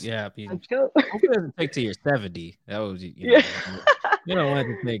 there it is. Yeah. Let's go. Hopefully it doesn't take till you're 70. That was, you don't want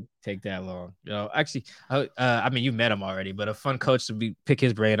it to take that long. Actually, I mean, you met him already, but a fun coach to pick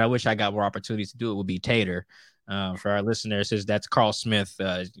his brain. I wish I got more opportunities to do it. Would be Tater. For our listeners, that's Carl Smith,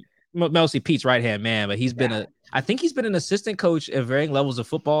 mostly Pete's right hand man, but I think he's been an assistant coach at varying levels of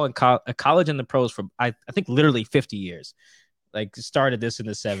football and college and the pros for I think literally 50 years. Like, started this in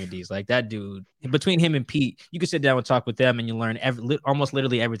the 70s. Like, that dude, between him and Pete, you can sit down and talk with them and you learn almost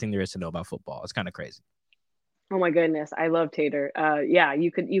literally everything there is to know about football. It's kind of crazy. Oh my goodness. I love Tater. Yeah,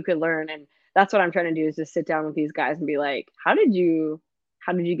 you could learn. And that's what I'm trying to do, is just sit down with these guys and be like, how did you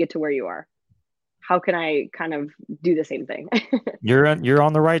get to where you are? How can I kind of do the same thing? You're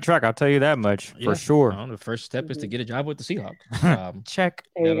on the right track. I'll tell you that much for sure. The first step is to get a job with the Seahawks. Check.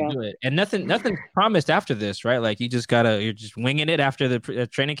 Do it. And nothing promised after this, right? Like, you're just winging it after the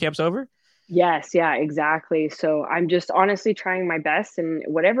training camp's over. Yes. Yeah, exactly. So I'm just honestly trying my best, and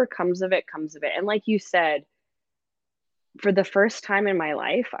whatever comes of it, comes of it. And like you said, for the first time in my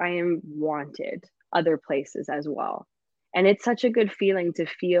life, I am wanted other places as well. And it's such a good feeling to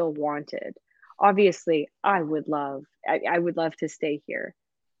feel wanted. Obviously, I would love to stay here.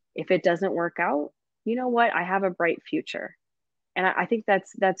 If it doesn't work out, you know what? I have a bright future. And I think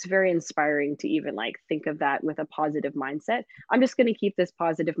that's very inspiring to even like think of that with a positive mindset. I'm just going to keep this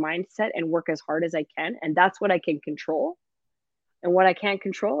positive mindset and work as hard as I can. And that's what I can control. And what I can't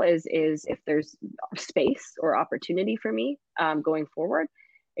control is if there's space or opportunity for me going forward.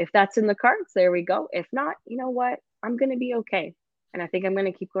 If that's in the cards, there we go. If not, you know what? I'm going to be okay. And I think I'm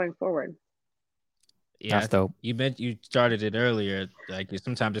going to keep going forward. Yeah, that's dope. You started it earlier. Like,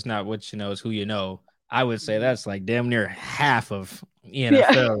 sometimes it's not what you know, it's who you know. I would say that's like damn near half of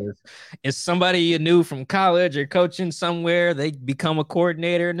NFL. It's somebody you knew from college or coaching somewhere. They become a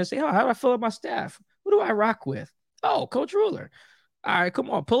coordinator and they say, oh, how do I fill up my staff? Who do I rock with? Oh, Coach Ruller. All right,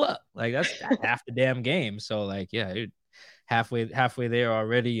 come on, pull up. Like, that's half the damn game. So, like, yeah, you're halfway there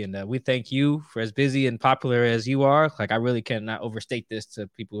already. And we thank you for as busy and popular as you are. Like, I really cannot overstate this to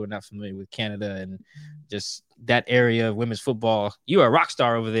people who are not familiar with Canada and just that area of women's football. You are a rock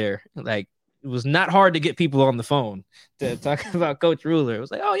star over there. Like, it was not hard to get people on the phone to talk about Coach Ruller. It was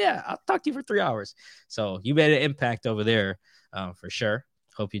like, oh yeah, I'll talk to you for 3 hours. So you made an impact over there for sure.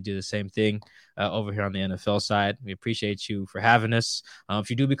 Hope you do the same thing over here on the NFL side. We appreciate you for having us. If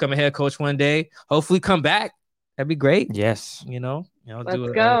you do become a head coach one day, hopefully come back. That'd be great. Yes.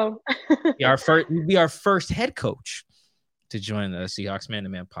 Let's go. Be our first head coach to join the Seahawks Man to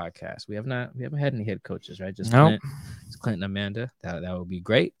Man podcast. We haven't had any head coaches, right? Just Clinton, Amanda. That would be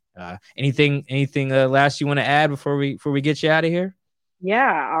great. Anything last you want to add before we get you out of here?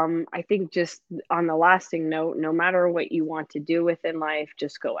 Yeah, I think just on the lasting note, no matter what you want to do within life,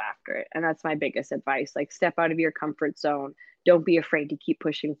 just go after it. And that's my biggest advice. Like, step out of your comfort zone. Don't be afraid to keep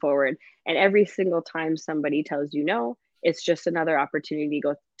pushing forward. And every single time somebody tells you no, it's just another opportunity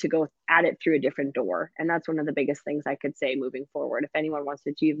to go at it through a different door. And that's one of the biggest things I could say moving forward if anyone wants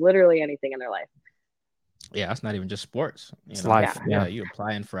to achieve literally anything in their life. Yeah, it's not even just sports. It's life. Yeah, you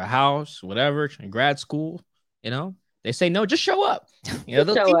applying for a house, whatever, in grad school, they say no, just show up.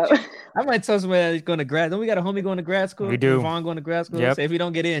 Show up. I might tell somebody that's going to grad. Don't we got a homie going to grad school? We do. Vaughn going to grad school. Yep. Say if you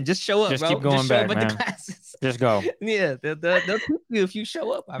don't get in, just show up, Just bro. keep going just show back, up at man. the classes. Just go. Yeah, they'll keep you if you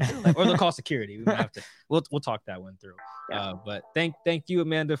show up. I feel like, or they'll call security. We might have to. We'll talk that one through. Yeah. But thank you,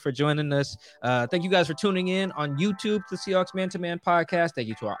 Amanda, for joining us. Thank you guys for tuning in on YouTube, the Seahawks Man to Man podcast. Thank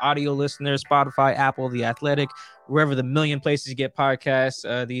you to our audio listeners, Spotify, Apple, The Athletic, wherever the million places you get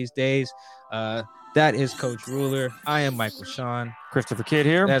podcasts these days. That is Coach Ruller. I am Michael Sean. Christopher Kidd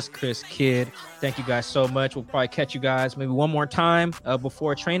here. That's Chris Kidd. Thank you guys so much. We'll probably catch you guys maybe one more time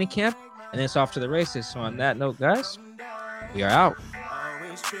before training camp, and then it's off to the races. So on that note, guys, we are out.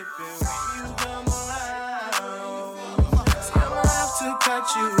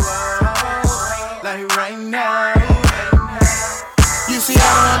 Like right now. You see, I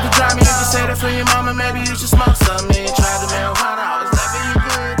don't want to drive me. If you say that for your mama, maybe you should smoke some. Me tried the marijuana, I was loving you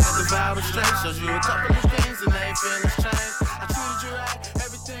good. The vibe was straight, showed you a couple of things, and they feelings changed. I treated you right,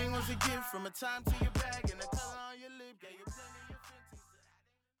 everything was a gift from a time to your bag and the color on your lip. Gave you plenty of fences.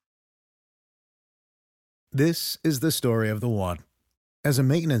 This is the story of the one. As a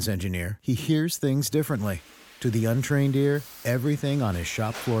maintenance engineer, he hears things differently. To the untrained ear, everything on his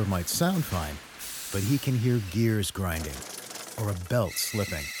shop floor might sound fine, but he can hear gears grinding or a belt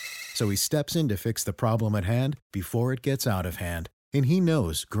slipping. So he steps in to fix the problem at hand before it gets out of hand. And he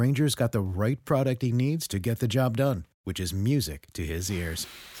knows Grainger's got the right product he needs to get the job done, which is music to his ears.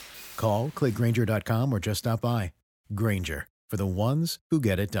 Call, click Grainger.com, or just stop by. Grainger, for the ones who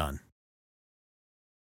get it done.